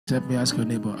Let me ask your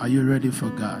neighbor, are you ready for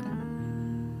God?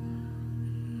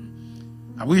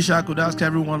 I wish I could ask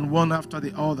everyone one after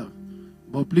the other.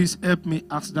 But please help me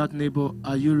ask that neighbor,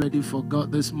 are you ready for God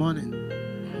this morning?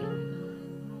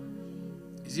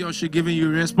 Is he or she giving you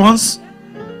a response?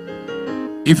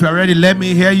 If you're ready, let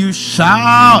me hear you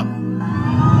shout.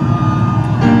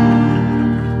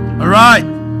 All right.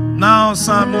 Now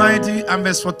Psalm 90 and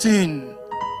verse 14.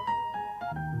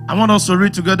 I want us to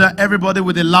read together, everybody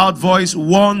with a loud voice.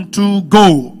 1, 2,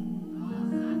 go.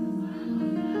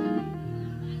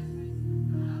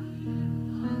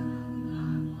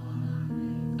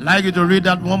 I'd like you to read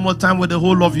that one more time with the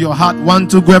whole of your heart. 1,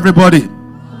 2, go, everybody.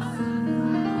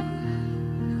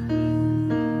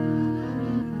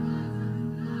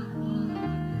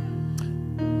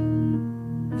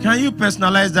 Can you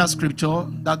personalize that scripture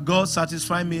that God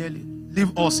satisfy me early?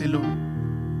 Leave us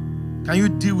alone. Can you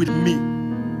deal with me?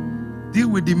 Deal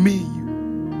with the me.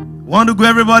 1, 2, go,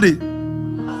 everybody.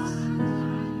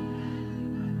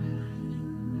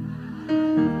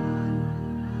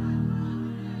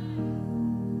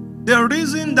 The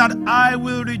reason that I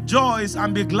will rejoice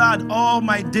and be glad all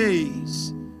my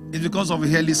days is because of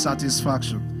early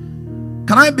satisfaction.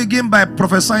 Can I begin by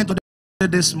prophesying to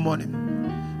this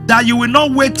morning that you will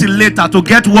not wait till later to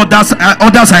get what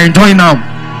others are enjoying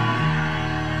now?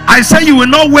 I say you will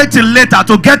not wait till later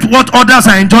to get what others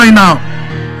are enjoying now.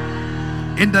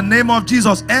 In the name of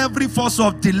Jesus, every force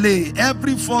of delay,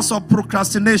 every force of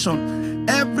procrastination,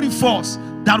 every force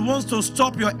that wants to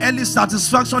stop your early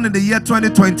satisfaction in the year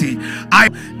 2020,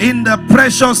 in the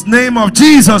precious name of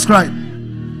Jesus Christ,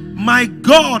 my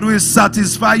God will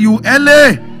satisfy you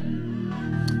early.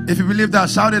 If you believe that,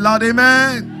 shout it loud,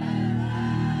 amen.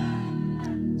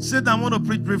 Said I want to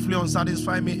preach briefly on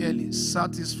satisfy me early.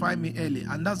 Satisfy me early.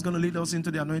 And that's going to lead us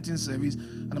into the anointing service.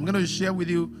 And I'm going to share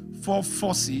with you 4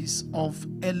 forces of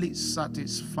early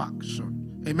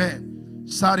satisfaction. Amen.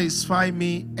 Satisfy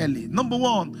me early. Number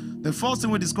 1. The first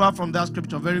thing we describe from that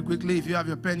scripture very quickly. If you have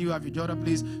your pen, you have your jotter,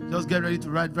 please just get ready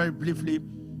to write very briefly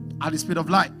at the speed of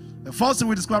light. The first thing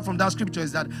we describe from that scripture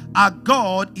is that our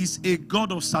God is a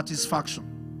God of satisfaction.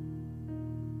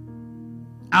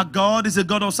 Our God is a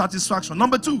God of satisfaction.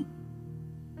 Number 2,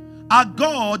 our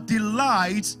God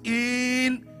delights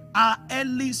in our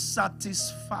early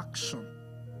satisfaction.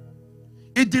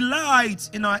 It delights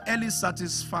in our early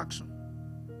satisfaction.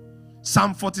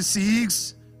 Psalm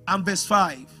 46 and verse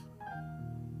 5.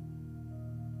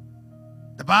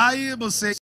 The Bible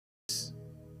says,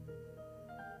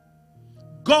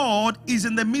 God is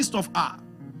in the midst of her.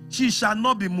 She shall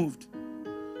not be moved.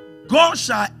 God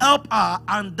shall help her,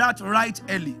 and that right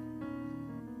early.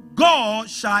 God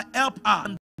shall help her,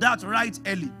 and that right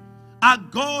early. Our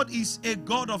God is a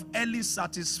God of early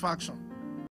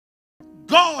satisfaction.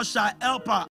 God shall help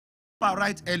her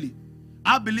right early.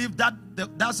 I believe that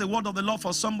that's a word of the Lord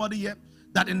for somebody here,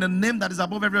 that in the name that is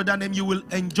above every other name, you will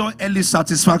enjoy early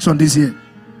satisfaction this year.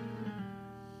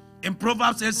 In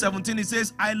Proverbs 8:17, it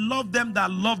says, I love them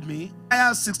that love me.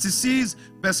 Isaiah 66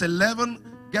 verse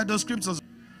 11. Get those scriptures.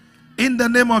 In the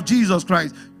name of Jesus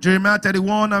Christ. Jeremiah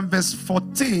 31 and verse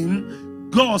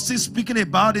 14. God is speaking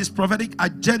about his prophetic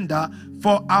agenda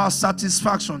for our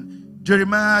satisfaction.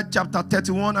 Jeremiah chapter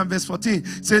 31 and verse 14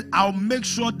 says, I'll make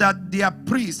sure that they are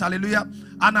priests, hallelujah,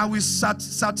 and I will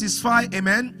satisfy,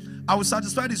 amen, I will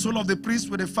satisfy the soul of the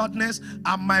priest with a fatness,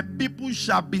 and my people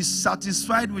shall be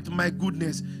satisfied with my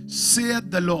goodness, saith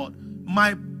the Lord.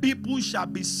 My people shall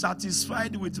be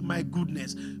satisfied with my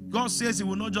goodness. God says he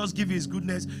will not just give you his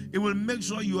goodness, he will make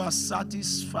sure you are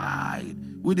satisfied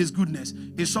with his goodness.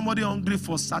 Is somebody hungry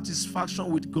for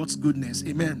satisfaction with God's goodness?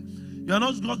 Amen. You're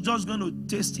not just going to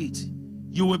taste it,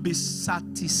 you will be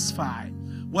satisfied.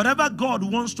 Whatever God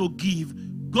wants to give,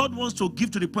 God wants to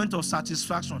give to the point of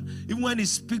satisfaction. Even when he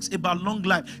speaks about long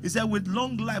life, he said, with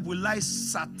long life will I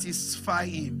satisfy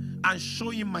him and show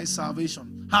him my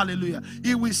salvation. Hallelujah.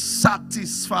 He will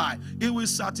satisfy. He will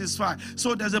satisfy.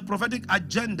 So there's a prophetic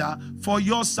agenda for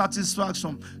your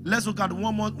satisfaction. Let's look at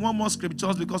one more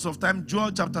scripture because of time.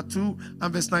 Joel chapter 2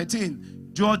 and verse 19.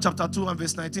 Joel chapter 2 and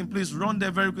verse 19. Please run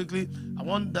there very quickly. I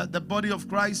want the body of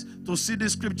Christ to see the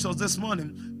scriptures this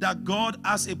morning, that God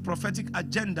has a prophetic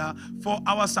agenda for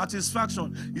our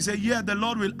satisfaction. He said, yeah, the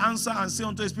Lord will answer and say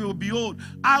unto his people, behold,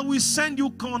 I will send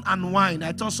you corn and wine.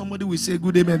 I thought somebody will say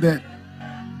good amen there.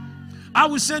 I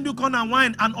will send you corn and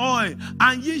wine and oil,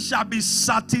 and ye shall be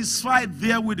satisfied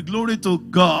there with glory to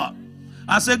God.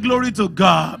 I say glory to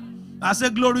God. I say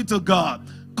glory to God.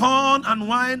 corn and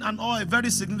wine and oil, very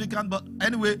significant, but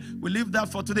anyway, we leave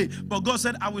that for today. But God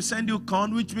said, I will send you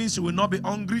corn, which means you will not be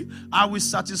hungry. I will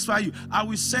satisfy you. I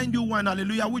will send you wine,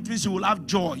 hallelujah, which means you will have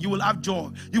joy. You will have joy.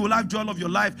 You will have joy of your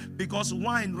life, because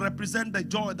wine represents the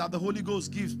joy that the Holy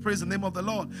Ghost gives. Praise the name of the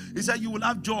Lord. He said you will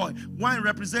have joy. Wine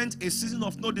represents a season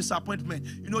of no disappointment.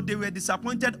 You know, they were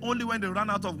disappointed only when they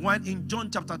ran out of wine in John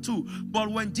chapter 2.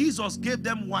 But when Jesus gave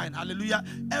them wine, hallelujah,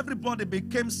 everybody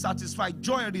became satisfied.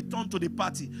 Joy returned to the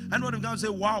party. And when God say,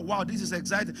 wow, wow, this is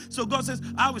exciting. So God says,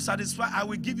 I will satisfy, I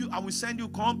will give you, I will send you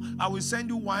corn, I will send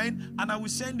you wine, and I will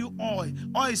send you oil.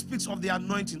 Oil speaks of the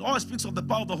anointing. Oil speaks of the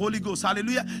power of the Holy Ghost.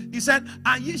 Hallelujah. He said,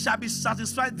 and ye shall be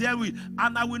satisfied therewith,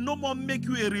 and I will no more make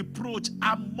you a reproach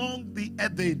among the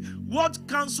heathen. What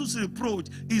cancels reproach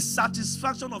is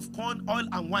satisfaction of corn, oil,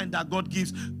 and wine that God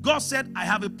gives. God said, I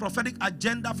have a prophetic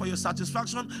agenda for your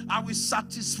satisfaction. I will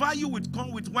satisfy you with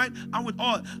corn, with wine, and with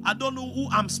oil. I don't know who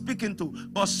I'm speaking to,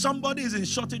 but somebody is in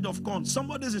shortage of corn,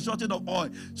 somebody is in shortage of oil,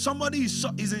 somebody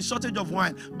is in shortage of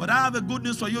wine. But I have a good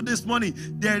news for you this morning.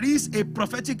 There is a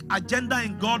prophetic agenda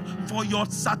in God for your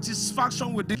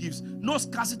satisfaction with the gifts. No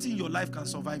scarcity in your life can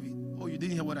survive it. Oh, you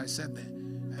didn't hear what I said there.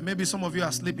 And maybe some of you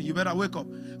are sleeping. You better wake up.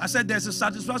 I said there's a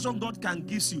satisfaction God can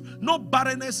give you. No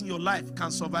barrenness in your life can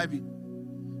survive it.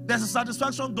 There's a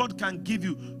satisfaction God can give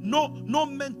you. No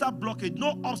mental blockage,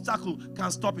 no obstacle can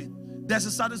stop it. There's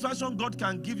a satisfaction God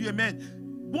can give you. Amen.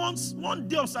 One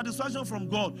day of satisfaction from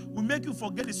God will make you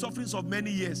forget the sufferings of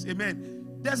many years. Amen.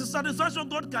 There's a satisfaction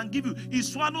God can give you. He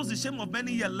swallows the shame of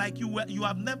many years like you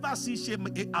have never seen shame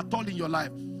at all in your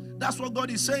life. That's what God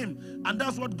is saying, and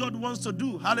that's what God wants to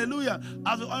do. Hallelujah.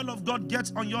 As the oil of God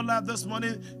gets on your life this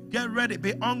morning, get ready.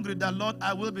 Be hungry that, Lord,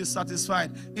 I will be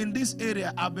satisfied. In this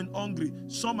area, I've been hungry.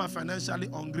 Some are financially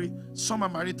hungry. Some are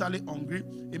maritally hungry.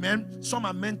 Amen. Some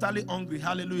are mentally hungry.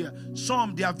 Hallelujah.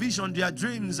 Some, their vision, their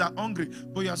dreams are hungry.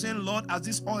 But you're saying, Lord, as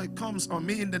this oil comes on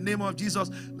me in the name of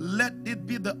Jesus, let it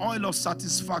be the oil of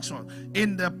satisfaction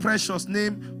in the precious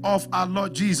name of our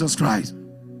Lord Jesus Christ.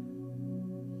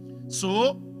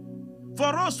 So,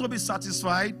 for us to be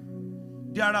satisfied,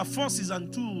 there are forces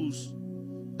and tools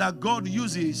that God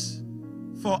uses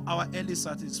for our early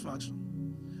satisfaction.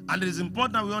 And it is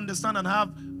important that we understand and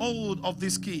have hold of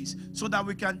these keys so that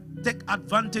we can take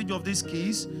advantage of these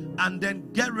keys and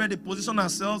then get ready, position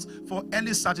ourselves for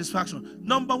early satisfaction.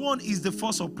 Number one is the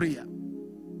force of prayer.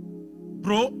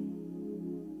 Bro,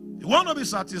 you want to be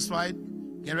satisfied,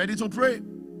 get ready to pray.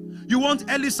 You want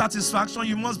early satisfaction,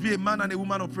 you must be a man and a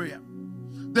woman of prayer.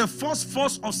 The first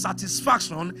force of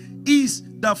satisfaction is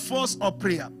the force of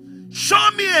prayer. Show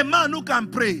me a man who can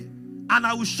pray, and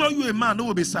I will show you a man who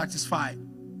will be satisfied.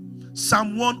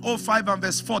 Psalm 105 and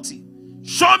verse 40.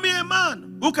 Show me a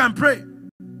man who can pray.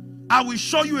 I will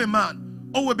show you a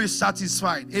man who will be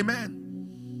satisfied. Amen.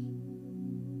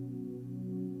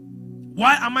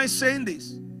 Why am I saying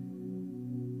this?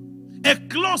 A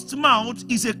closed mouth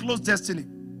is a closed destiny.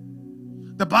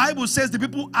 The Bible says the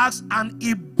people asked, and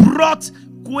he brought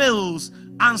quails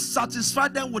and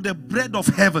satisfied them with the bread of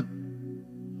heaven.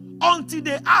 Until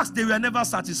they asked, they were never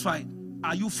satisfied.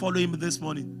 Are you following me this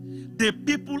morning? The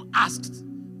people asked,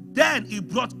 then he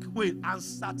brought quail and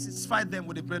satisfied them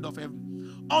with the bread of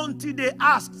heaven. Until they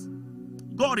asked,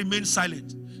 God remained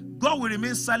silent. God will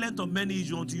remain silent on many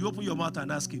issues until you open your mouth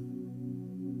and ask him.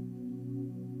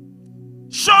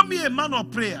 Show me a man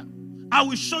of prayer. I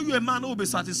will show you a man who will be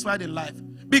satisfied in life.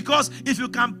 Because if you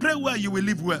can pray well, you will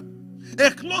live well.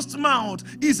 A closed mouth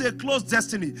is a closed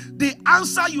destiny. The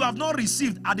answer you have not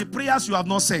received are the prayers you have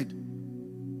not said.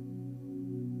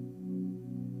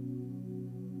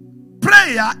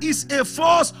 Prayer is a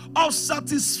force of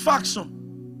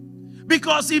satisfaction.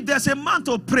 Because if there's a man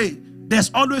to pray,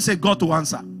 there's always a God to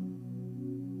answer.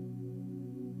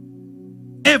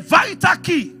 A vital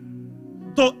key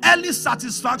to early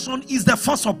satisfaction is the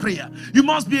force of prayer. You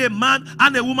must be a man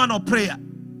and a woman of prayer.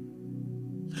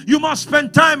 You must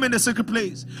spend time in the secret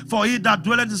place. For he that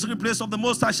dwelleth in the secret place of the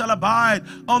Most High shall abide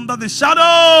under the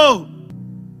shadow.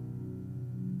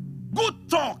 Good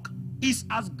talk is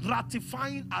as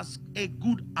gratifying as a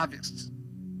good harvest.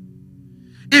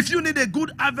 If you need a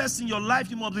good harvest in your life,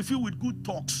 you must be filled with good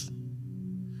talks.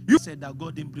 You said that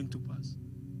God didn't bring to pass.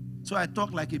 So I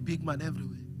talk like a big man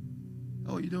everywhere.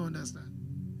 Oh, you don't understand.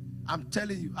 I'm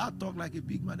telling you, I talk like a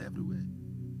big man everywhere.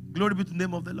 Glory be to the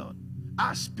name of the Lord.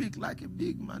 I speak like a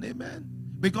big man, amen.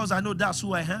 Because I know that's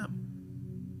who I am.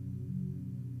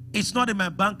 It's not in my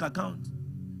bank account.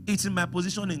 It's in my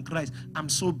position in Christ. I'm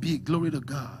so big, glory to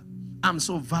God. I'm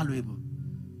so valuable.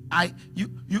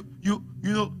 You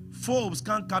know, Forbes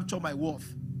can't capture my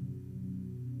worth.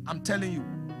 I'm telling you.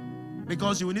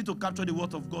 Because you will need to capture the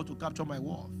worth of God to capture my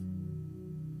worth.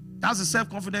 That's the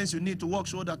self-confidence you need to walk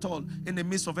shoulder tall in the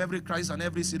midst of every crisis and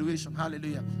every situation.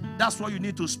 Hallelujah. That's why you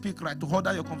need to speak right, to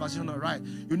order your conversation right.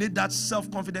 You need that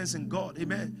self-confidence in God.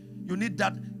 Amen. You need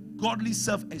that godly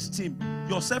self-esteem.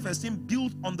 Your self-esteem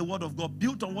built on the word of God,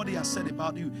 built on what he has said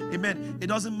about you. Amen. It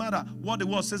doesn't matter what the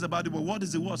word says about you, but what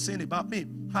is the word saying about me?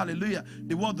 Hallelujah.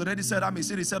 The word already said, I'm a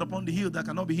city set upon the hill that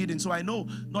cannot be hidden. So I know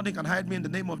nothing can hide me in the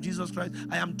name of Jesus Christ.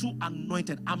 I am too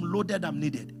anointed. I'm loaded. I'm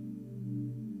needed.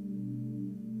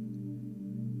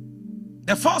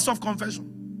 The force of confession.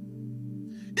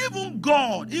 Even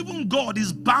God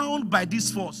is bound by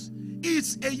this force.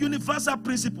 It's a universal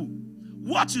principle.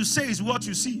 What you say is what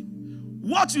you see.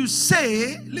 What you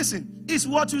say, listen, is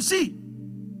what you see.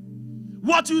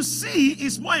 What you see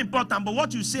is more important, but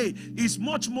what you say is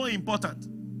much more important.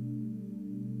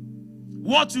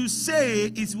 What you say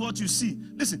is what you see.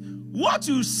 Listen, what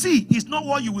you see is not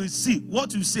what you will see.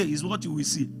 What you say is what you will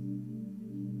see.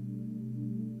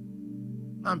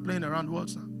 I'm playing around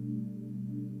words now.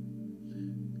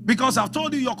 Because I've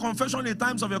told you your confession in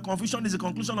times of your confusion is the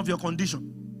conclusion of your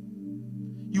condition.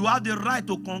 You have the right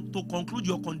to conclude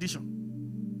your condition.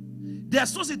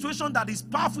 There's no situation that is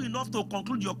powerful enough to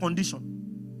conclude your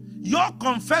condition. Your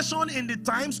confession in the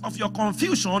times of your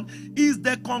confusion is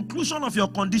the conclusion of your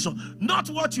condition. Not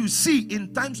what you see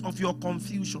in times of your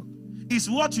confusion. It's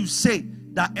what you say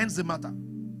that ends the matter.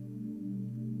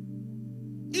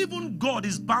 Even God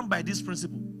is bound by this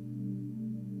principle.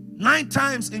 9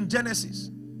 times in Genesis.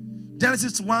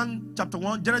 Genesis 1, chapter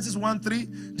 1, Genesis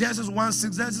 1:3, Genesis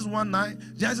 1:6, Genesis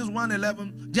 1:9, Genesis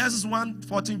 1:11, Genesis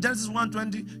 1:14, Genesis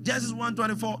 1:20, Genesis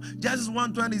 1:24, Genesis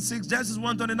 1:26, Genesis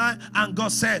 1:29, and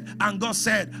God said, and God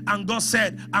said, and God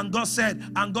said, and God said,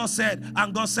 and God said,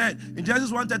 and God said. In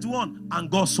Genesis 1:31, and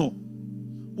God saw.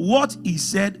 What he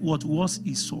said, what was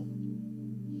he saw.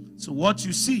 So what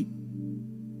you see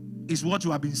is what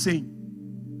you have been saying,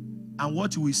 and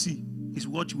what you will see is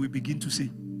what you will begin to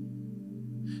say.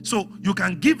 So you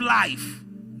can give life,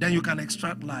 then you can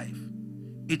extract life.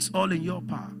 It's all in your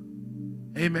power.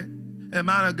 Amen. Hey,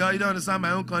 man of God, you don't understand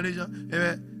my own condition.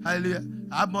 Amen. Hallelujah.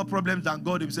 I have more problems than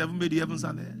God himself who made the heavens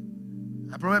and the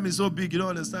earth. My problem is so big, you don't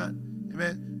understand.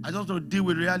 Amen. I just want to deal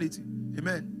with reality.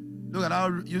 Amen. Look at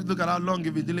how long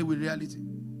you've been dealing with reality.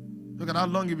 Look at how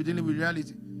long you've been dealing with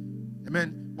reality.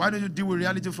 Amen. Why don't you deal with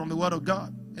reality from the word of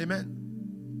God? Amen.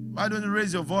 Why don't you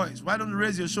raise your voice? Why don't you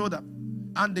raise your shoulder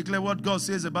and declare what God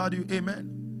says about you?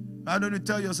 Amen. Why don't you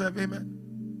tell yourself, amen,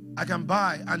 I can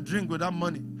buy and drink without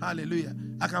money. Hallelujah.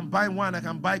 I can buy wine, I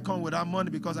can buy corn without money,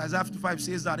 because Isaiah 55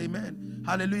 says that. Amen.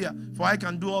 Hallelujah. For I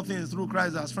can do all things through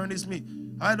Christ that furnishes me.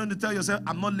 Why don't you tell yourself,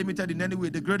 I'm not limited in any way.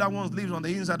 The greater one lives on the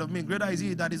inside of me. Greater is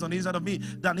he that is on the inside of me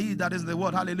than he that is in the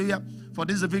world. Hallelujah. For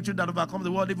this is the victory that overcomes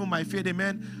the world, even my faith.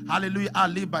 Amen. Hallelujah. I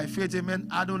live by faith. Amen.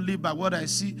 I don't live by what I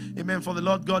see. Amen. For the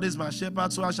Lord God is my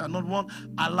shepherd, so I shall not want.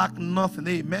 I lack nothing.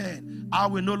 Amen. I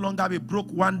will no longer be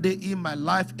broke one day in my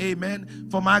life. Amen.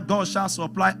 For my God shall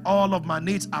supply all of my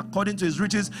needs according to his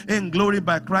riches in glory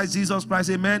by Christ Jesus Christ.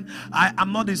 Amen. I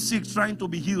am not the sick trying to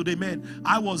be healed. Amen.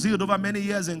 I was healed over many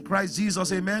years in Christ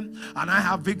Jesus. Amen. And I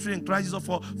have victory in Christ Jesus.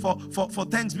 For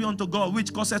thanks be unto God,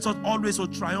 which causes us always to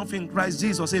triumph in Christ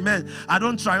Jesus. Amen. I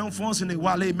don't triumph once in a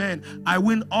while. Amen. I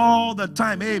win all the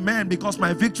time. Amen. Because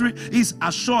my victory is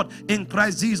assured in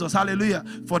Christ Jesus. Hallelujah.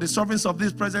 For the sufferings of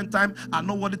this present time are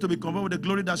not worthy to be compared with the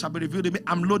glory that shall be revealed in me.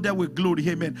 I'm loaded with glory.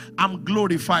 Amen. I'm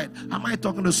glorified. Am I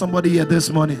talking to somebody here this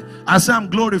morning? I say I'm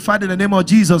glorified in the name of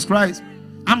Jesus Christ.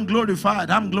 I'm glorified.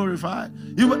 I'm glorified.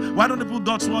 Why don't you put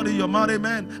God's word in your mouth?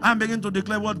 Amen. And begin to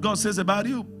declare what God says about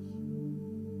you.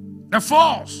 The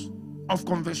force of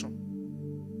confession.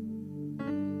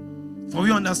 For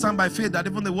we understand by faith that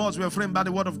even the worlds were framed by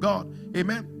the word of God.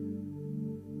 Amen.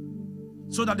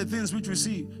 So that the things which we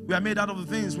see, we are made out of the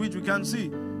things which we can see.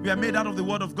 We are made out of the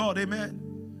word of God. Amen.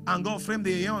 And God framed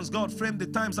the aeons. God framed the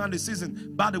times and the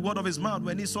season by the word of his mouth.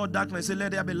 When he saw darkness, he said,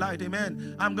 let there be light.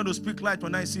 Amen. I'm going to speak light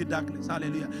when I see darkness.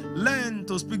 Hallelujah. Learn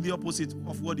to speak the opposite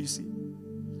of what you see.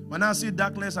 When I see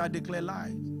darkness, I declare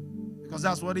light. Because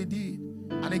that's what he did.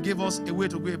 And he gave us a way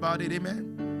to go about it.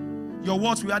 Amen. Your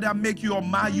words will either make you or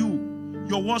mar you.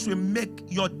 Your words will make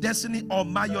your destiny or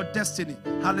mar your destiny.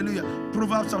 Hallelujah.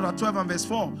 Proverbs chapter 12 and verse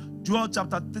 4. Joel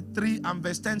chapter 3 and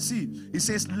verse 10c. It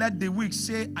says, let the weak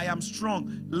say, I am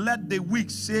strong. Let the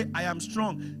weak say, I am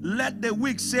strong. Let the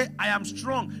weak say, I am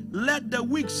strong. Let the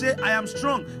weak say, I am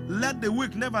strong. Let the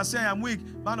weak never say, I am weak.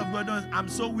 Man of God, I'm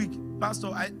so weak.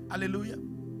 Pastor, hallelujah.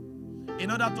 In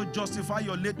order to justify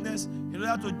your lateness, in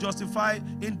order to justify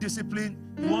indiscipline,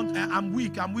 I'm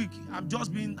weak. I'm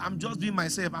just being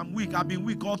myself. I'm weak. I've been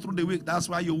weak all through the week. That's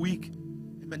why you're weak.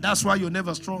 Amen. That's why you're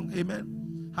never strong.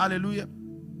 Amen. Hallelujah.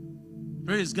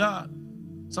 Praise God.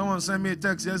 Someone sent me a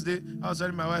text yesterday. I was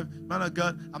telling my wife, man of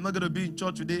God, I'm not going to be in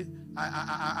church today.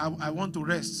 I want to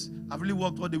rest. I've really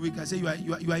worked all the week. I say, you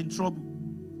are in trouble.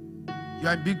 You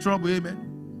are in big trouble,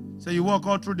 amen. So you work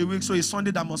all through the week, so it's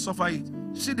Sunday that must suffer it.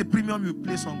 See the premium you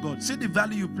place on God. See the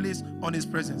value you place on His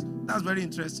presence. That's very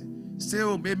interesting. Stay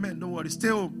home, amen. Don't worry. Stay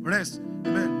home, rest,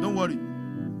 amen. Don't worry.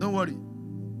 Don't worry.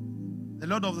 The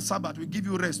Lord of the Sabbath will give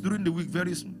you rest during the week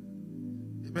very soon.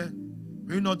 Amen.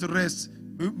 May you not rest.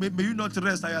 May you not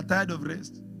rest. I am tired of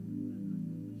rest.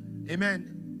 Amen.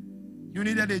 You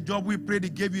needed a job. We prayed.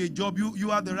 He gave you a job. You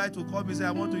have the right to call me and say,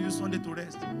 I want to use Sunday to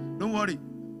rest. Don't worry.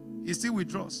 He's still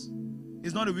with us.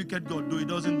 He's not a wicked God, though. He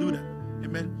doesn't do that.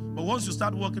 Amen. But once you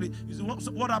start working, you see,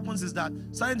 what happens is that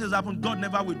certain things happen. God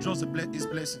never withdraws His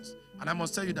blessings. And I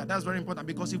must tell you that that's very important,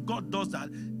 because if God does that,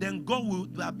 then God will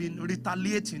have been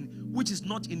retaliating, which is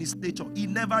not in His nature. He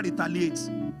never retaliates.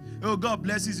 Oh, God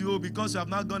blesses you because you have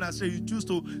not gone astray. You choose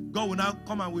to, God will now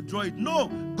come and withdraw it. No,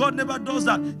 God never does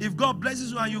that. If God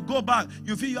blesses you and you go back,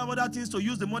 you feel you have other things to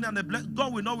use the money and the blessing,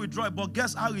 God will not withdraw it. But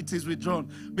guess how it is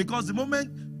withdrawn? Because the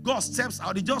moment God steps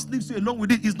out, He just leaves you alone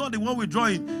with it. He's not the one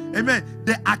withdrawing. Amen.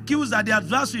 The accuser, the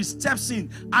adversary, steps in,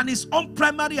 and his own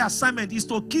primary assignment is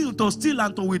to kill, to steal,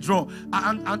 and to withdraw,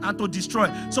 and to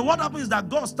destroy. So what happens is that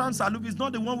God stands aloof. He's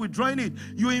not the one withdrawing it.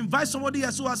 You invite somebody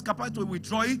else who has capacity to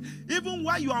withdraw it. Even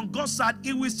while you're on God's side,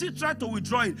 He will still try to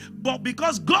withdraw it. But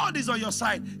because God is on your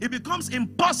side, it becomes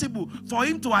impossible for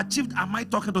Him to achieve. Am I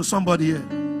talking to somebody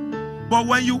here? But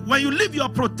when you leave your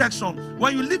protection,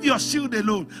 when you leave your shield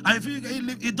alone, and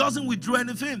if it doesn't withdraw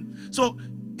anything. So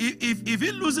if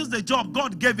he loses the job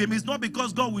God gave him, it's not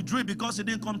because God withdrew it because he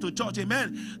didn't come to church.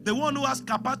 Amen. The one who has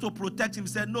capacity to protect him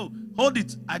said, no, hold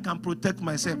it. I can protect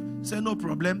myself. He said, no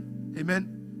problem.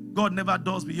 Amen. God never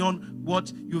does beyond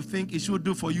what you think He should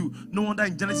do for you. No wonder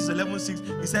in Genesis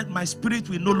 11:6, He said, my spirit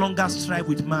will no longer strive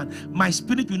with man. My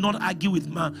spirit will not argue with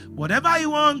man. Whatever he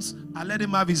wants, I let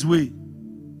him have his way.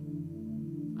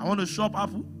 I want to shop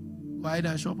apple. Go ahead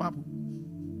and shop apple.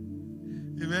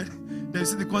 Amen. Then you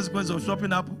see the consequence of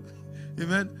shopping apple.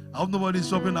 Amen. I hope nobody is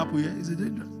shopping apple here. Is it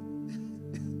dangerous?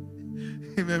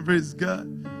 Amen. Praise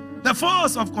God. The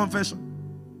force of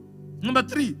confession. Number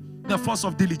 3, the force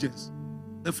of diligence.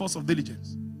 The force of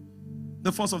diligence.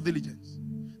 The force of diligence.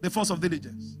 The force of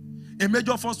diligence. A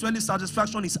major force to any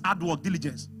satisfaction is hard work,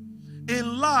 diligence.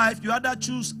 In life, you either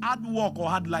choose hard work or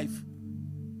hard life.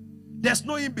 There's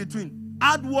no in between.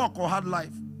 Hard work or hard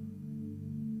life.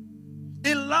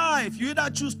 In life, you either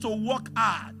choose to work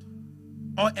hard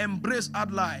or embrace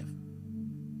hard life.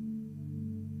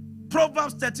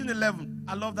 Proverbs 13:11.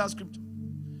 I love that scripture.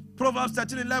 Proverbs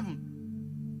 13:11.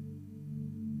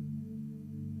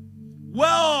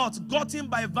 Wealth gotten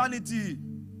by vanity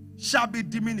shall be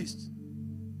diminished.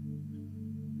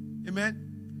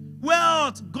 Amen.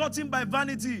 Wealth gotten by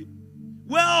vanity.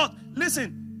 Wealth,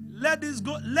 listen. Let this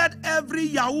go. Let every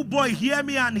Yahoo boy hear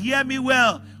me and hear me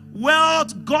well.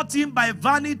 Wealth gotten by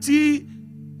vanity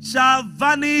shall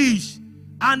vanish,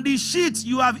 and the shit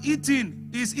you have eaten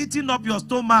is eating up your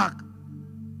stomach.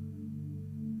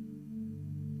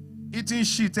 Eating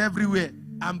shit everywhere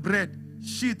and bread.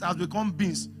 Shit has become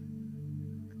beans.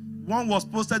 One was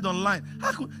posted online.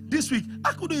 This week,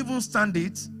 I couldn't even stand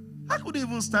it. I couldn't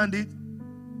even stand it.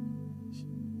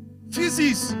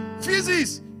 Physics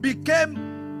became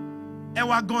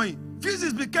going.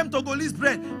 Physics became Togolese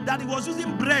bread, that he was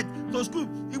using bread to scoop.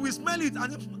 He will smell it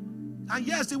and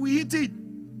yes, he will eat it.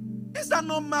 Is that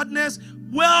not madness?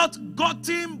 Wealth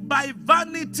gotten by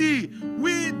vanity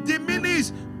will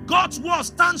diminish. God's word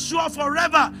stands sure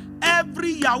forever.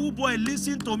 Every Yahoo boy,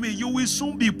 listen to me. You will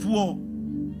soon be poor.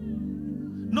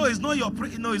 No, it's not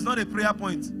it's not a prayer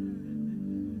point.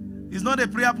 It's not a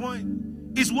prayer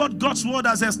point. It's what God's word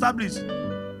has established.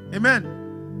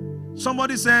 Amen.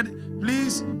 Somebody said,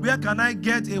 please, where can I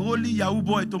get a holy Yahoo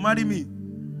boy to marry me?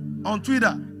 On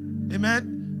Twitter.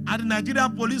 Amen. And the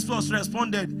Nigerian police force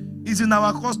responded, he's in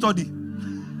our custody.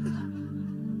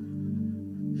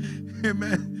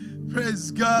 Amen.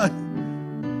 Praise God.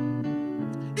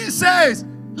 He says,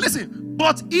 listen,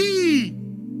 but he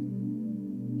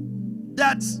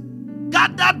that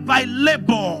gathered by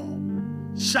labor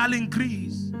shall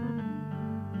increase.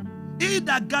 He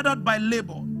that gathered by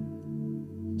labor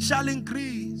shall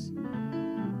increase.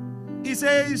 He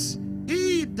says,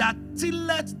 he that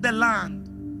tilleth the land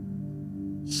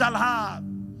shall have.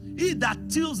 He that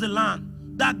tills the land,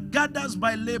 that gathers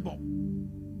by labor.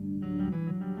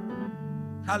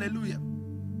 Hallelujah.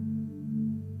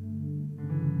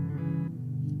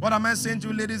 What am I saying to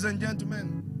you, ladies and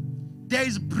gentlemen? There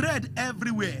is bread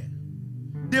everywhere.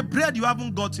 The bread you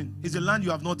haven't gotten is the land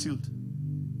you have not tilled.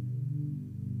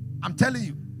 I'm telling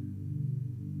you.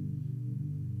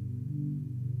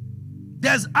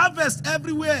 There's harvest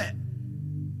everywhere.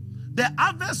 The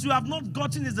harvest you have not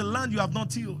gotten is the land you have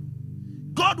not tilled.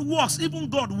 God works, even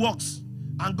God works.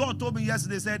 And God told me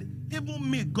yesterday, said, even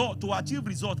me, God, to achieve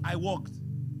result, I worked.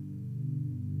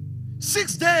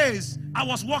 6 days, I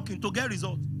was working to get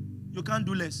result. You can't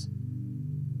do less.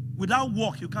 Without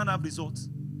work, you can't have results.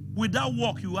 Without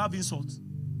work, you have insults.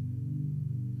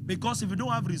 Because if you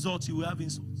don't have results, you will have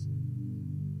insults.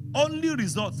 Only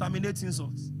results terminate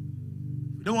insults.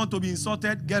 If you don't want to be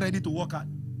insulted, get ready to work hard.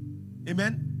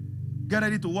 Amen? Get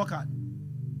ready to work hard.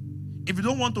 If you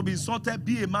don't want to be insulted,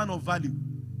 be a man of value.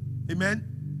 Amen?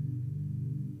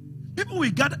 People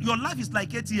will gather, your life is like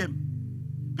ATM.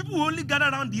 People will only gather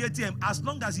around the ATM as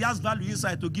long as he has value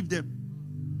inside to give them.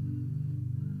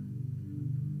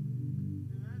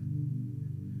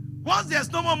 Once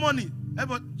there's no more money,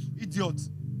 everybody, idiot.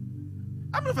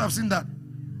 I don't know if I've seen that.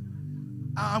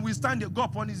 And we stand there,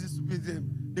 God punishes with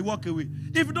them. They walk away.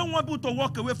 If you don't want people to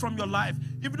walk away from your life,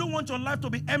 if you don't want your life to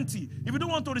be empty, if you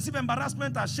don't want to receive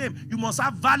embarrassment and shame, you must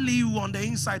have value on the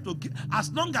inside.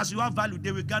 As long as you have value,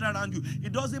 they will gather around you.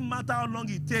 It doesn't matter how long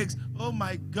it takes. Oh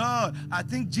my God, I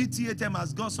think GTATM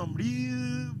has got some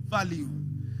real value.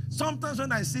 Sometimes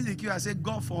when I see the queue, I say,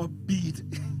 God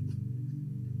forbid.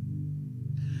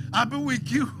 I've been with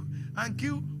queue and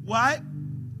queue. Why?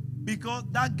 Because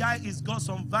that guy is got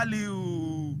some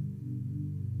value.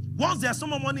 Once there's some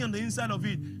more money on the inside of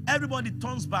it, everybody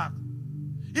turns back.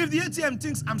 If the ATM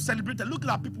thinks I'm celebrated, look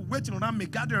at people waiting around me,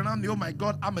 gathering around me, oh my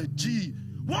God, I'm a G.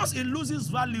 Once it loses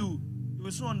value, you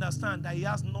will soon understand that he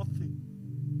has nothing.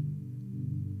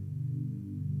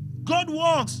 God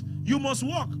works, you must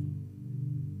work.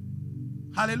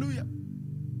 Hallelujah.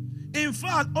 In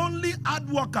fact, only hard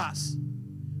workers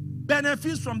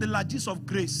benefit from the largesse of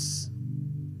grace.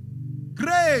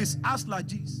 Grace has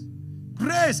largesse.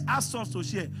 Grace has source to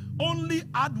share. Only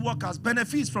hard workers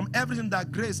benefit from everything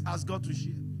that grace has got to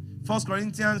share. 1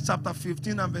 Corinthians chapter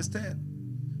 15 and verse 10.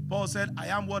 Paul said, I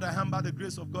am what I am by the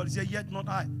grace of God. He said, yet not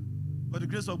I, but the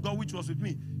grace of God which was with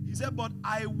me. He said, but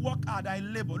I work hard, I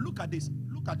labor. Look at this.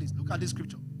 Look at this. Look at this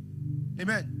scripture.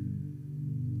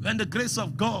 Amen. When the grace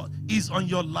of God is on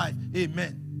your life,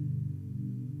 amen,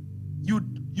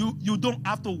 you don't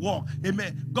have to walk.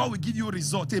 Amen. God will give you a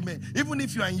result. Amen. Even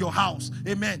if you are in your house.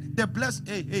 Amen. The blessed,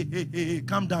 hey,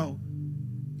 calm down.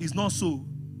 It's not so.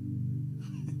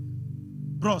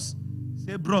 Bros.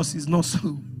 Say, bros, it's not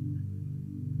so.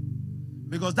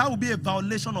 Because that will be a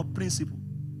violation of principle.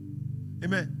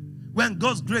 Amen. When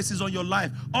God's grace is on your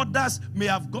life, others may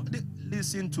have got.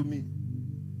 Listen to me.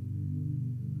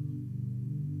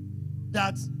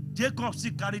 That Jacob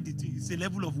still carried the thing. It's a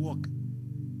level of work.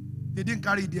 They didn't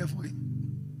carry it there for him.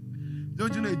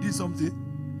 Don't you know he did something?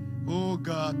 Oh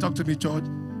God, talk to me, church.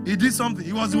 He did something.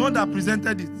 He was the one that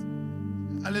presented it.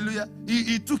 Hallelujah.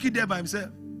 He took it there by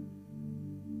himself.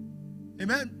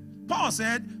 Amen. Paul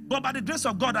said, but by the grace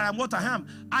of God I am what I am,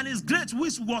 and his grace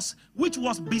which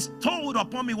was bestowed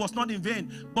upon me was not in vain,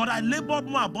 but I labored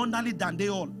more abundantly than they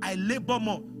all. I labor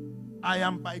more. I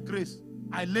am by grace.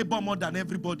 I labor more than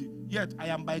everybody, yet I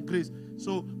am by grace.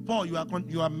 So, Paul, you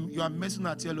are messing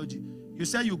our theology. You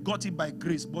say you got it by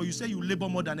grace, but you say you labor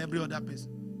more than every other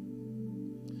person.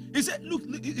 He said, look,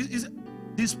 he said,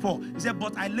 this Paul, he said,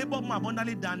 but I labor more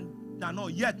abundantly than all,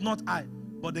 yet not I,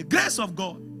 but the grace of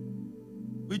God,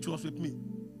 which was with me.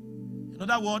 In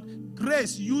other words,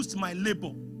 grace used my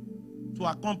labor to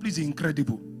accomplish the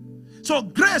incredible. So,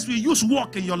 grace will use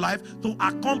work in your life to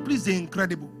accomplish the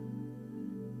incredible.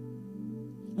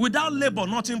 Without labor,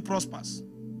 nothing prospers.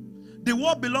 The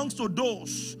world belongs to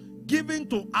those given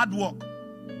to hard work.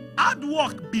 Hard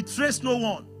work betrays no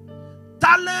one.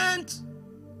 Talent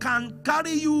can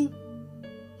carry you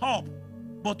up,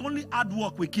 but only hard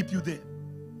work will keep you there.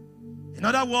 In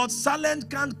other words,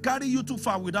 talent can't carry you too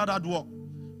far without hard work.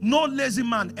 No lazy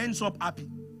man ends up happy.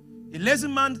 A lazy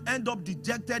man ends up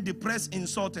dejected, depressed,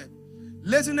 insulted.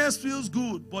 Laziness feels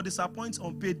good, but disappoints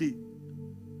on payday.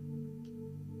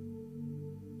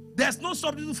 There's no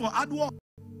substitute for hard work.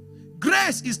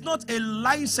 Grace is not a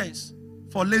license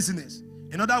for laziness.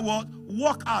 In other words,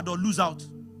 work hard or lose out.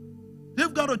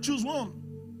 You've got to choose one.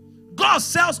 God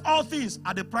sells all things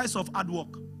at the price of hard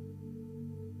work.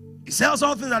 He sells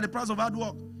all things at the price of hard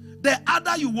work. The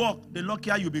harder you work, the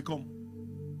luckier you become.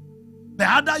 The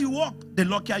harder you work, the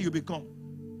luckier you become.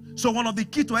 So one of the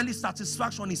key to early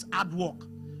satisfaction is hard work.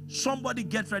 Somebody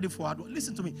get ready for hard work.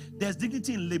 Listen to me. There's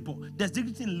dignity in labor. There's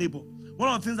dignity in labor. One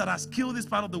of the things that has killed this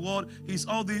part of the world is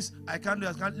all this, I can't do,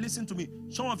 I can't. Listen to me.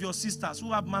 Some of your sisters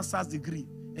who have master's degree,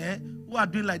 who are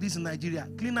doing like this in Nigeria,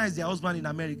 cleaner is their husband in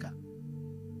America.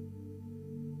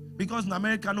 Because in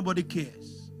America, nobody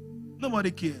cares.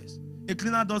 Nobody cares. A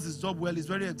cleaner does his job well, he's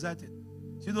very excited.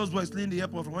 See those boys cleaning the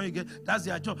airport from when you get, that's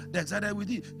their job. They're excited with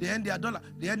it. They earn their $1,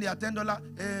 they earn their $10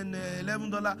 and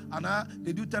 $11 an hour.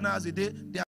 They do 10 hours a day.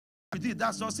 They are with it.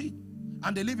 That's just it.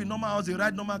 And they live in normal houses. They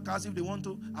ride normal cars if they want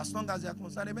to, as long as they are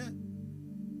concerned. Amen.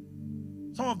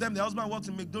 Some of them, their husband works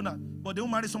in McDonald's, but they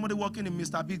won't marry somebody working in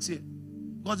Mr. Biggs here.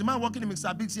 Because the man working in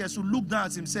Mr. Biggs here should look down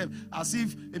at himself as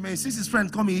if, he sees his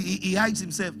friend come, he hides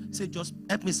himself. He said, just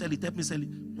help me sell it, help me sell it.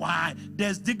 Why?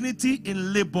 There's dignity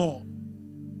in labor.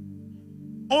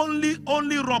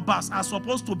 Only robbers are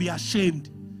supposed to be ashamed.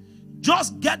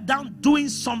 Just get down doing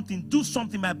something. Do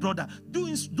something, my brother.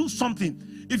 Do something.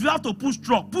 If you have to push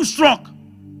truck, push truck.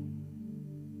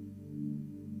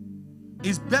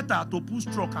 It's better to push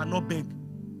truck and not beg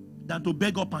than to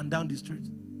beg up and down the street.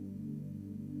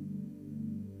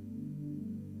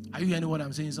 Are you hearing what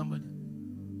I'm saying, somebody?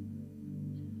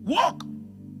 Walk.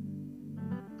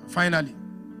 Finally,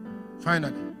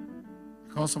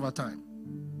 because of our time,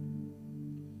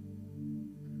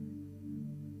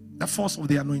 the force of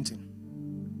the anointing.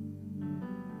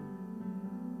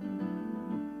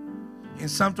 In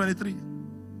Psalm 23,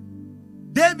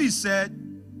 David said,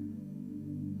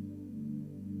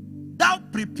 thou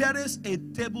preparest a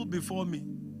table before me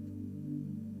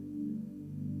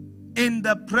in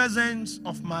the presence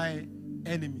of my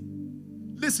enemy.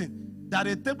 Listen, that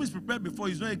a table is prepared before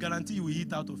you is not a guarantee you will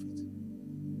eat out of it.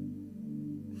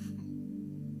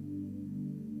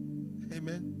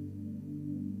 Amen.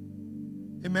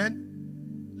 Amen.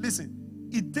 Listen,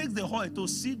 it takes the oil to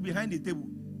sit behind the table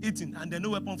eating, and then no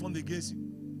weapon formed against you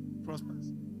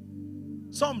prospers.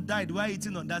 Some died while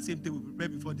eating on that same table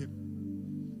prepared before them.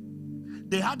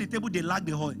 They had the table, they lacked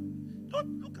the oil.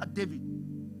 Don't look at David.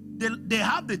 They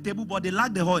have the table, but they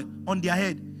lack the oil on their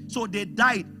head. So they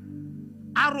died.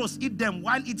 Arrows hit them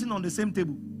while eating on the same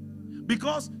table.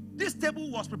 Because this table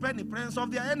was prepared in the presence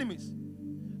of their enemies.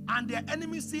 And their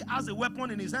enemies still has a weapon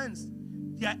in his hands.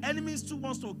 Their enemies too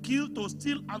wants to kill, to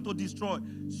steal, and to destroy.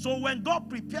 So when God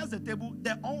prepares the table,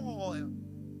 the oil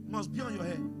must be on your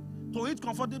head. To eat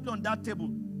comfortably on that table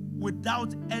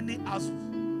without any hassle.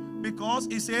 Because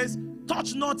it says,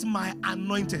 touch not my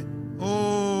anointed.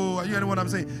 Oh, are you hearing what I'm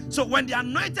saying? So when the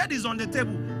anointed is on the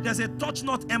table, there's a touch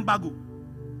not embargo.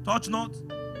 Touch not.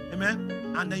 Amen.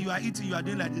 And then you are eating, you are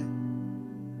doing like this.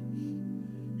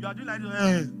 You are doing like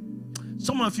this.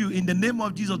 Some of you, in the name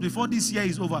of Jesus, before this year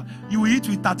is over, you will eat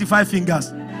with 35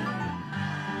 fingers.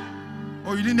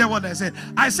 Oh, you didn't hear what I said?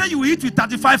 I said you will eat with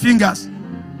 35 fingers.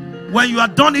 When you are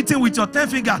done eating with your 10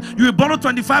 fingers, you will borrow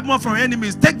 25 more from your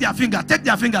enemies. Take their finger, take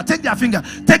their finger, take their finger,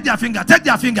 take their finger, take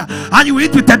their finger, and you will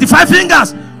eat with 35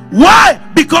 fingers. Why?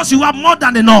 Because you have more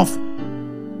than enough.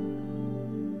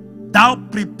 Thou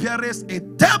preparest a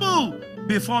table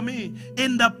before me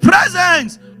in the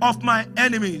presence of my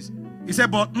enemies. He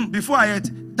said, but before I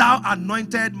ate, thou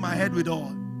anointed my head with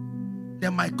oil.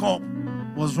 Then my cup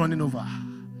was running over.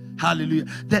 Hallelujah.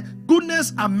 The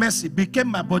goodness and mercy became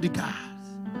my bodyguard.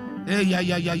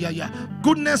 Yeah.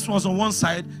 Goodness was on one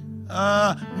side.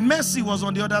 Mercy was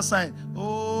on the other side.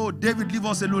 Oh, David, leave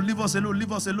us alone, leave us alone,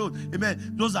 leave us alone.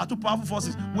 Amen. Those are two powerful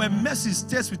forces. When mercy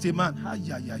stays with a man,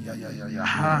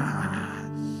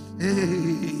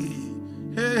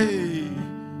 hey,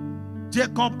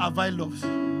 Jacob have I loved,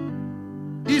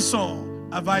 Esau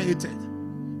have I hated.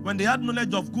 When they had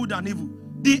knowledge of good and evil,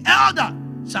 the elder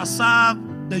shall serve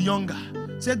the younger.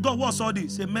 Say, God, what's all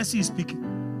this? Say, mercy is speaking.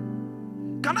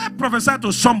 Can I prophesy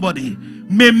to somebody?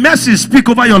 May mercy speak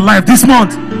over your life this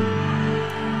month.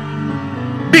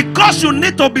 Because you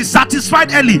need to be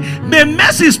satisfied early. May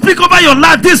mercy speak over your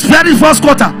life this very first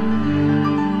quarter.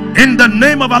 In the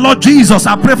name of our Lord Jesus,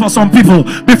 I pray for some people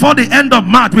before the end of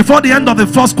March, before the end of the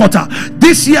first quarter,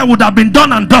 this year would have been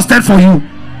done and dusted for you.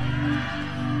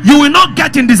 You will not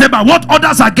get in December what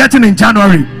others are getting in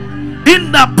January.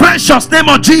 In the precious name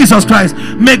of Jesus Christ,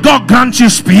 may God grant you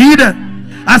speed.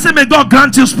 I say, may God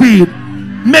grant you speed.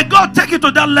 May God take you to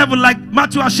that level, like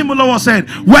Matthew Ashimolo was saying,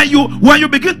 when you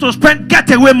begin to spend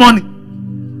getaway money. You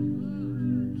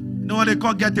know what they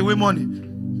call getaway money?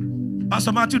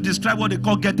 Pastor Matthew described what they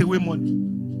call getaway money.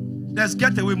 There's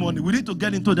getaway money. We need to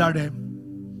get into that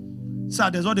realm.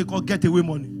 Sir, there's what they call getaway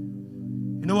money.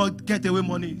 You know what getaway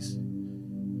money is?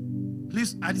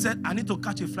 Please, I said, I need to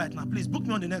catch a flight now. Please book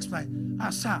me on the next flight.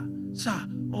 Sir.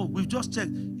 Oh, we've just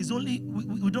checked. It's only,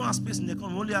 we don't have space in the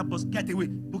economy. We only have bus. Get away.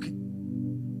 Book it.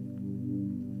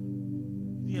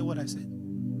 You hear what I said?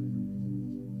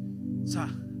 Sir,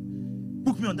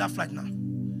 book me on that flight now.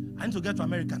 I need to get to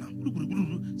America now.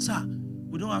 Sir,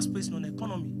 we don't have space in the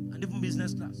economy and even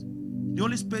business class. The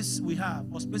only space we have,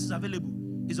 or spaces available,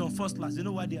 is on first class. You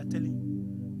know why they are telling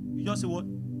you? You just say what?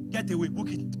 Get away, book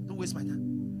it. Don't waste my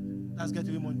time. That's get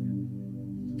away money.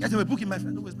 Get away, book it, my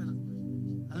friend. Don't waste my time.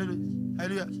 Hallelujah.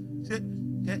 Hallelujah. Say,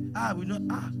 yeah, we know,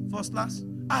 first class.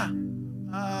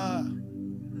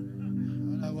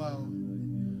 Wow.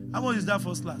 How much is that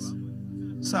first class?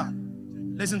 Sir,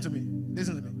 listen to me.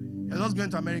 Listen to me. You're just going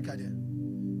to America there.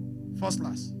 First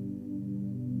class.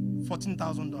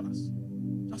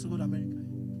 $14,000. Just to go to America.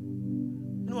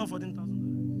 You know what $14,000?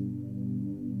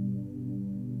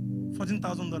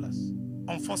 $14,000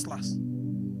 on first class.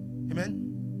 Amen?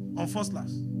 On first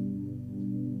class.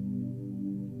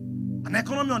 An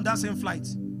economy on that same flight.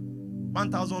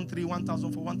 $1,300,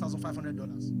 $1,400,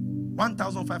 $1,500.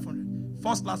 $1,500.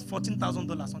 First class,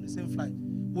 $14,000 on the same flight.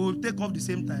 We will take off the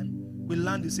same time. We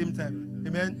land the same time.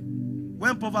 Amen?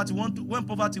 When poverty want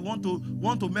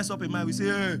to mess up a mind, we say,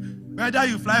 hey, whether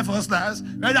you fly first class,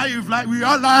 whether you fly, we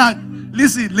all land.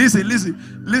 Listen.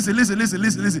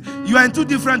 You are in two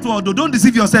different worlds, though. Don't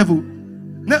deceive yourself.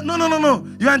 No.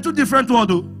 You are in two different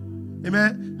worlds, though.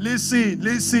 Amen. Listen.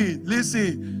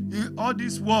 All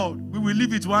this world, we will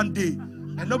leave it one day.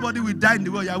 And nobody will die in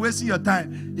the world. You are wasting your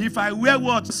time. If I wear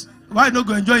what, why not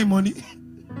go enjoy money?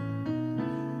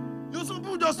 Some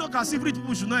people just talk as if rich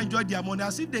people should not enjoy their money,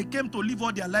 as if they came to live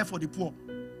all their life for the poor.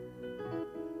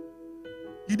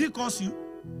 Did he curse you?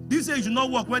 Did he say he should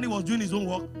not work when he was doing his own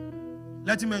work?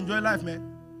 Let him enjoy life, man.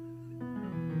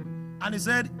 And he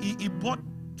said he bought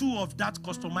 2 of that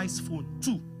customized phone.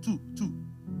 Two.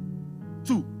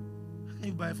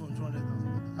 You buy from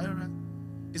 $200,000. Are you right?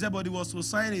 He said, but he was to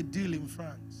sign a deal in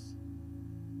France.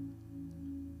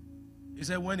 He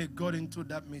said, when he got into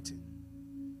that meeting,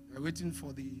 they were waiting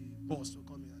for the boss to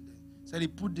come in, and then he said he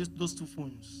put those 2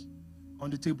 phones on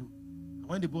the table. And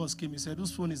when the boss came, he said,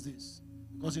 whose phone is this?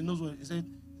 Because he knows what he said.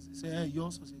 He said, hey,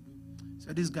 yours. I said, good. He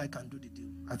said, this guy can do the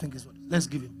deal. I think it's what. Let's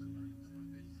give him.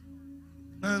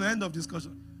 And the end of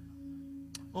discussion.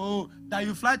 Oh, that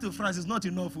you fly to France is not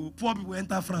enough. Poor people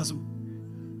enter France.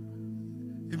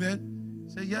 Amen.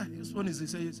 Say, yeah, his phone is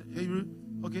this. Say, hey,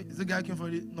 okay, is the guy came for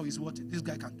it? No, he's what? This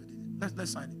guy can do it.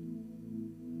 Let's sign it.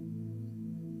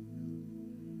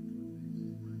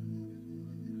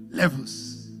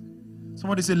 Levels.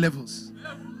 Somebody say levels.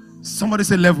 Somebody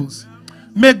say levels.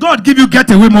 May God give you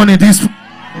getaway money this.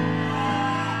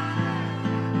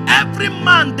 Every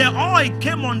man, the oil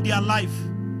came on their life.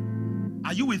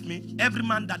 Are you with me? Every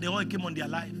man that the oil came on their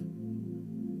life,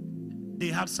 they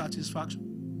had satisfaction.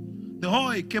 The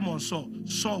oil came on Saul.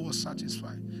 Saul was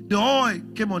satisfied. The oil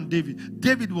came on David.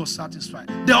 David was satisfied.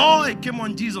 The oil came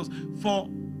on Jesus. For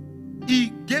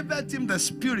he gave him the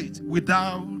Spirit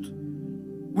without,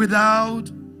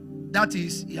 that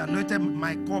is, he anointed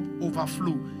my cup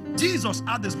overflow. Jesus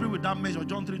had the Spirit without measure.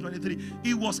 John 3:23.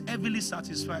 He was heavily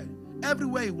satisfied.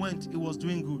 Everywhere he went, he was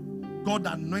doing good. God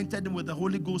anointed him with the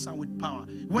Holy Ghost and with power.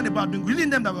 He went about doing, healing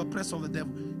them that were oppressed of the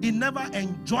devil. He never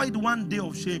enjoyed one day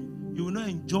of shame. You will not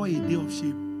enjoy a day of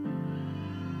shame.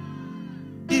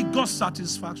 He got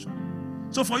satisfaction.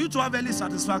 So for you to have early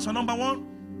satisfaction, number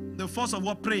 1, the force of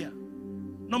what? Prayer.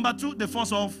 Number 2, the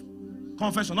force of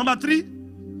confession. Number 3,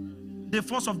 the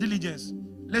force of diligence.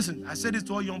 Listen, I say this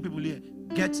to all young people here.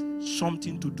 Get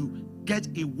something to do. Get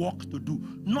a work to do.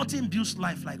 Nothing builds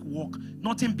life like work.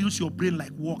 Nothing builds your brain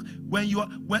like work. When you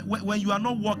are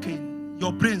not working,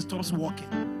 your brain stops working.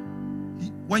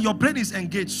 When your brain is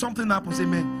engaged, something happens.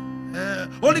 Amen.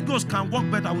 Holy Ghost can work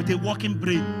better with a working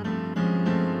brain,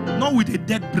 not with a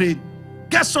dead brain.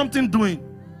 Get something doing.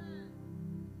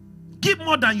 Give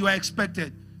more than you are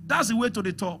expected. That's the way to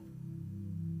the top.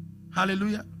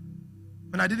 Hallelujah.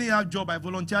 When I didn't have a job, I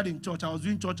volunteered in church. I was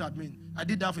doing church admin. I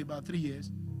did that for about 3 years.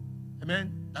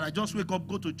 Amen. And I just wake up,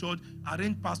 go to church,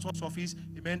 arrange pastor's office.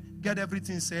 Amen. Get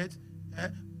everything set.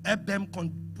 Help them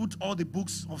put all the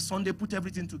books of Sunday, put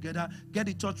everything together, get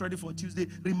the church ready for Tuesday,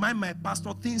 remind my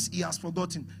pastor things he has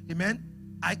forgotten. Amen.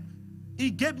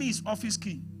 He gave me his office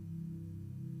key.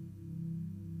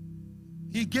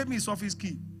 He gave me his office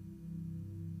key.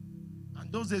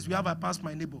 And those days we have, I passed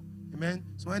my neighbor. Amen.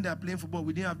 So when they are playing football,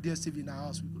 we didn't have DSTV in our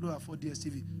house. We couldn't afford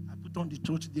DSTV. I put on the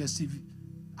church DSTV.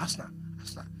 Asna.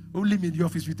 Only me in the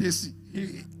office with AC.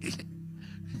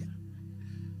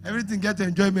 Everything gets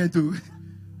enjoyment too.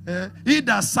 He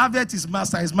that serveth his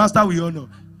master will honor.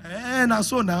 And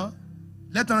so now,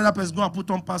 let another person go and put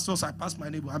on pastors. I pass my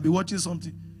neighbor and be watching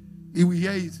something. He will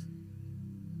hear it.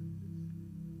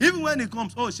 Even when he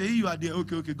comes, oh, Seyi, you are there.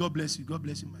 Okay, God bless you,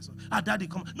 my son. Daddy,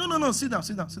 come. No, sit down.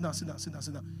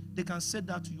 They can say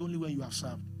that to you only when you have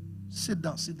served. Sit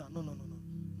down. No.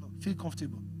 Feel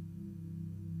comfortable.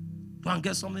 Go and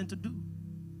get something to do.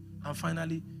 And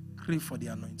finally, crave for the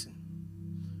anointing.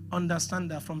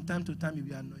 understand that from time to time you'll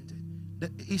be anointed.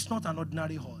 It's not an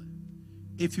ordinary oil.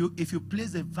 If you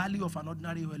place the value of an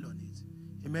ordinary oil on it,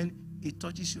 amen, it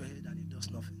touches your head and it does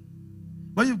nothing.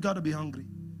 But you've got to be hungry.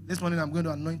 This morning I'm going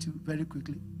to anoint you very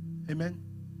quickly. Amen.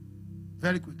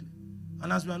 Very quickly.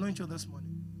 And as we anoint you this morning,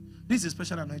 this is a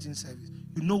special anointing service.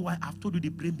 You know why? I've told you the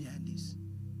brain behind this.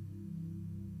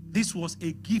 This was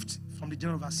a gift from the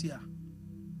general overseer.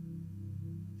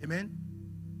 Amen.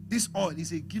 This oil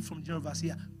is a gift from the general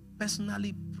overseer.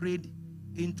 Personally prayed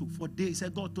into for days. He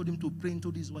said God told him to pray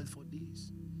into this oil for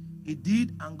days. He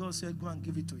did, and God said, go and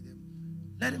give it to them.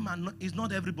 Let him anoint. It's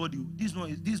not everybody. This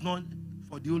is not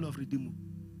for the whole of Redeemer.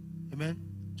 Amen.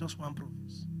 Just one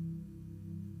province.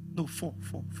 No, four.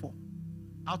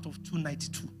 Out of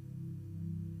 292.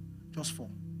 Just 4.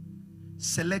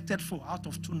 Selected 4 out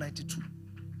of 292.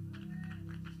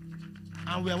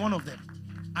 And we are one of them.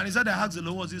 And he said, I asked the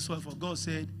Lord, what's this oil for? God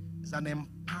said, it's an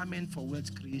empowerment for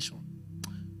wealth creation.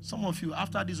 Some of you,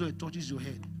 after this oil touches your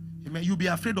head, amen, you'll be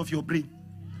afraid of your brain.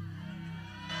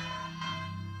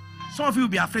 Some of you will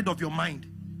be afraid of your mind.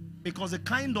 Because the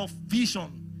kind of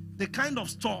vision, the kind of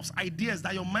stuff, ideas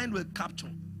that your mind will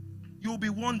capture, you'll be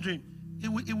wondering, it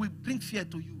will bring fear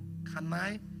to you.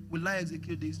 Will I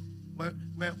execute this?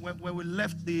 When we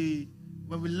left the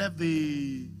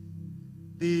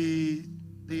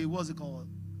what's it called?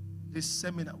 The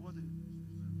seminar,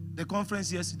 the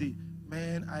conference yesterday,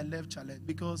 man, I left challenge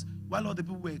because while all the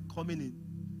people were coming in,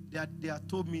 they had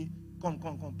told me, come,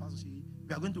 Pastor Seyi,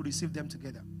 we are going to receive them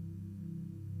together.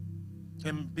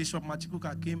 And Bishop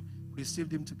Machikuka came,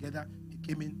 received him together. He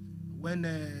came in. When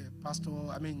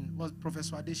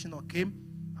Professor Adeshino came,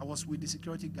 I was with the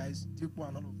security guys, Dilpo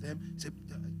and all of them. He said,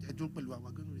 we're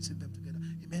going to receive them together.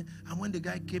 Amen. And when the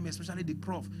guy came, especially the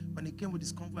prof, when he came with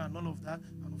his convoy and all of that,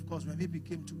 and of course, when he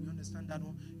came to, you understand that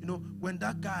one. You know, when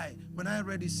I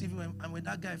read his CV, and when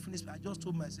that guy finished, I just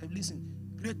told myself, listen,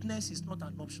 greatness is not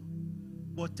an option.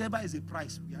 Whatever is the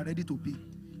price, we are ready to pay.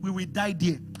 We will die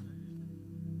there.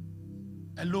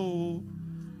 Hello.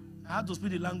 I had to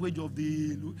speak the language of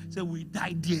the, say we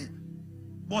die there.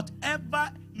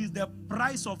 Whatever is the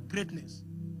price of greatness.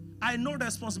 I know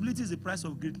responsibility is the price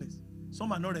of greatness.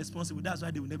 Some are not responsible. That's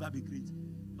why they will never be great.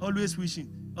 Always wishing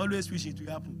it will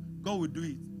happen. God will do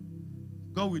it.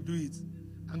 God will do it.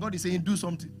 And God is saying, do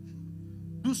something.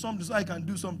 Do something so I can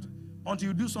do something. Until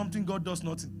you do something, God does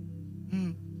nothing.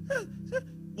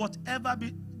 Whatever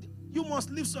be, you must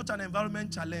live such an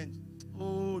environment challenge.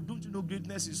 Oh, don't you know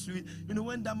greatness is sweet? You know,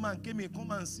 when that man came in,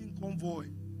 come and sing convoy.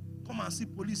 Come and see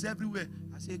police everywhere.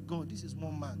 I said, God, this is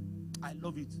one man. I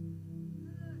love it.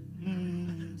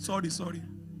 Sorry.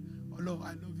 Allah,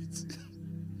 I love it.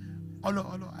 Allah,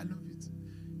 I love it.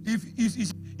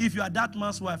 If you are that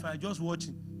man's wife and you're just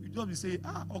watching, you just be saying,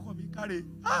 carry.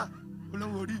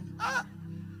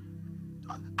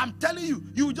 I'm telling you,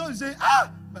 you just say,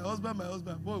 my husband.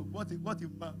 Whoa, what a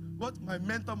man. What my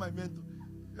mentor.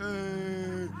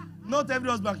 Not every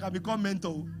husband can become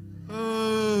mentor.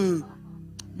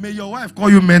 May your wife call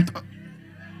you mentor.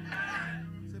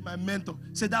 Say my mentor.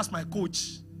 Say that's my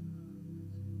coach.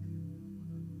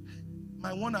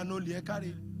 My one and only.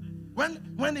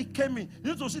 When he came in,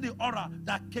 you need to see the aura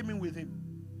that came in with him.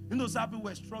 You know, some people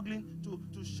were struggling to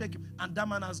shake him, and that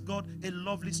man has got a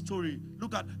lovely story.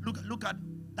 Look at.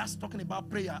 That's talking about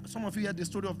prayer. Some of you heard the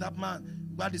story of that man.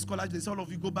 Where the scholars, they say, all of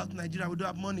you go back to Nigeria, we don't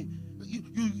have money.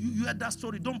 You heard that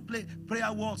story. Don't play prayer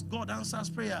works. God answers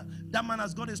prayer. That man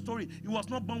has got a story. He was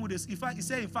not born with this. In fact, he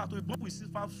said, he born with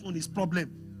silver spoon. His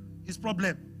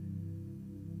problem.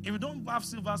 If you don't have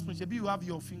silver spoon, maybe you have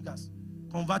your fingers.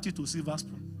 Convert it to silver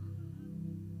spoon.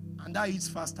 And that eats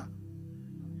faster.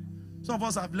 Some of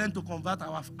us have learned to convert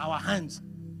our hands.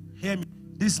 Hear me.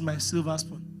 This is my silver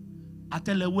spoon. I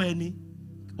tell you any.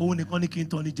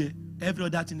 Every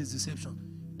other thing is deception.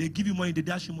 They give you money, they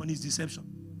dash you money is deception.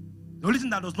 The only thing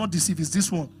that does not deceive is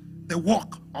this one, the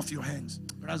work of your hands.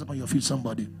 Rise up on your feet,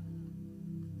 somebody.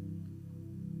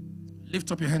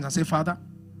 Lift up your hands and say, Father,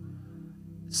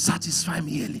 satisfy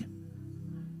me yearly.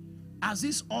 As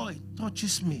this oil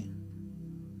touches me,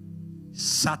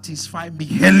 satisfy me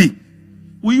yearly.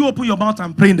 Will you open your mouth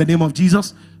and pray in the name of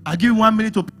Jesus? I'll give you 1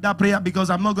 minute to pray that prayer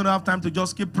because I'm not going to have time to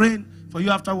just keep praying for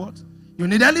you afterwards. You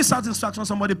need any satisfaction,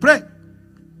 somebody pray.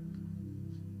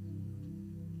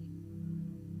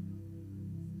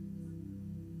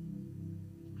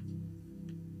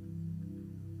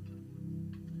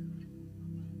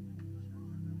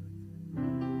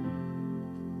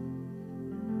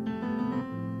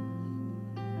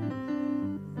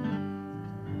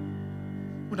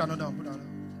 Put that down.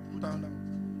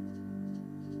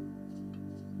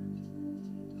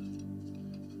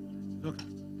 Look.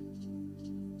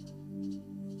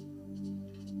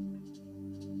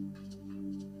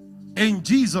 In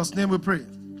Jesus' name we pray.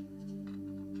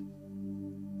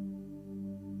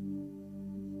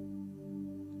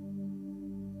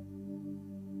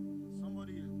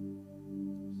 Somebody here.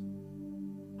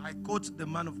 I quote the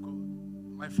man of God.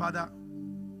 My father,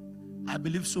 I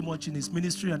believe so much in his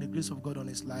ministry and the grace of God on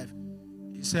his life.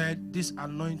 He said, this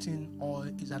anointing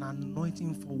oil is an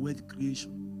anointing for wealth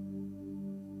creation.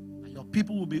 And your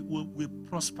people will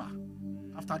prosper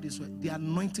after this way. The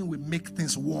anointing will make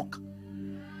things work.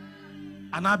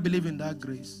 And I believe in that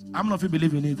grace. How many of you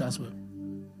believe in it as well?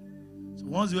 So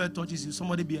once the oil touches you,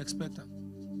 somebody be expectant.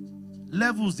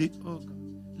 Levels they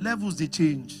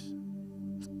change.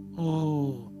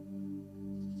 Oh.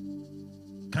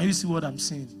 Can you see what I'm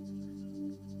saying?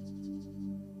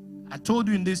 I told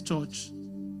you in this church,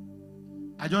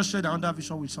 I just shared another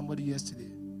vision with somebody yesterday.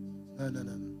 No.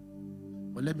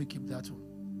 But let me keep that one.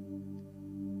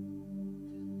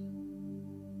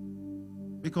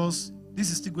 Because this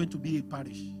is still going to be a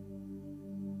parish.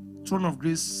 Throne of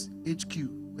Grace HQ.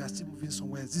 We are still moving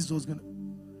somewhere. This is what's going to...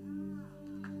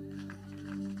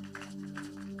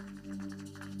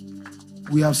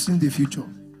 We have seen the future.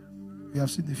 We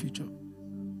have seen the future.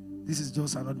 This is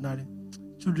just an ordinary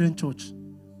children church.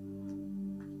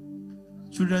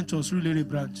 Children church, really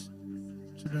branch.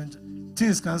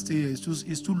 Things can't stay here.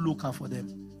 It's too local for them.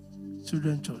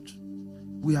 Children church.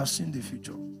 We have seen the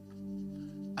future.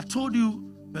 I told you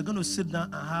we're going to sit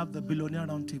down and have the billionaire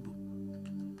round table.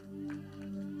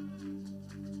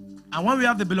 And when we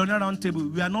have the billionaire round table,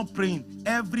 we are not praying.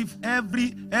 Every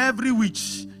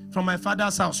witch from my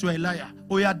father's house, you're a liar.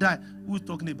 Oh, yeah, die. Who's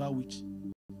talking about witch?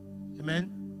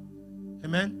 Amen.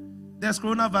 Amen. There's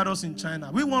coronavirus in China.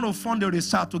 We want to fund the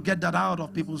research to get that out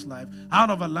of people's life, out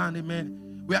of our land. Amen.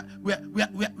 We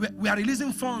are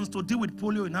releasing funds to deal with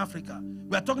polio in Africa.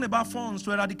 We are talking about funds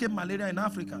to eradicate malaria in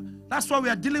Africa. That's what we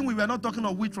are dealing with. We are not talking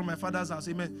of wheat from my father's house.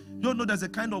 Amen. You don't know there's a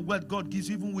kind of wealth God gives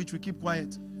you, even which we keep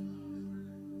quiet.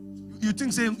 You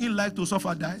think saying in life to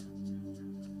suffer die?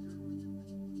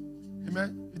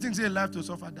 Amen. You think saying life to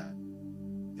suffer die?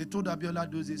 They told Abiola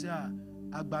those days,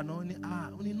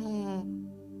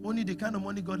 only the kind of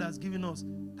money God has given us.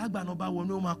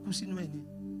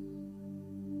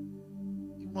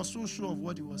 He was so sure of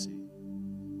what he was saying.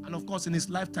 And of course, in his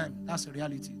lifetime, that's a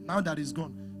reality. Now that he's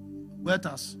gone, wealth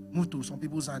has moved to some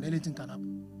people's hand. Anything can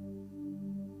happen.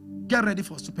 Get ready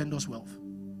for stupendous wealth.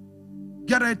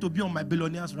 Get ready to be on my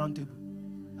billionaires round table.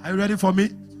 Are you ready for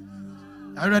me?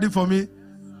 Are you ready for me?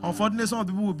 Unfortunately, some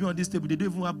people will be on this table. They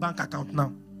don't even have bank account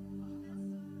now.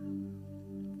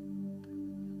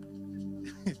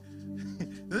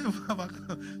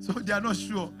 So they are not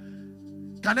sure.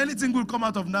 Can anything good come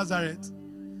out of Nazareth?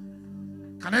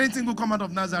 Can anything good come out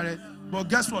of Nazareth? But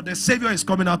guess what? The Savior is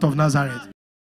coming out of Nazareth.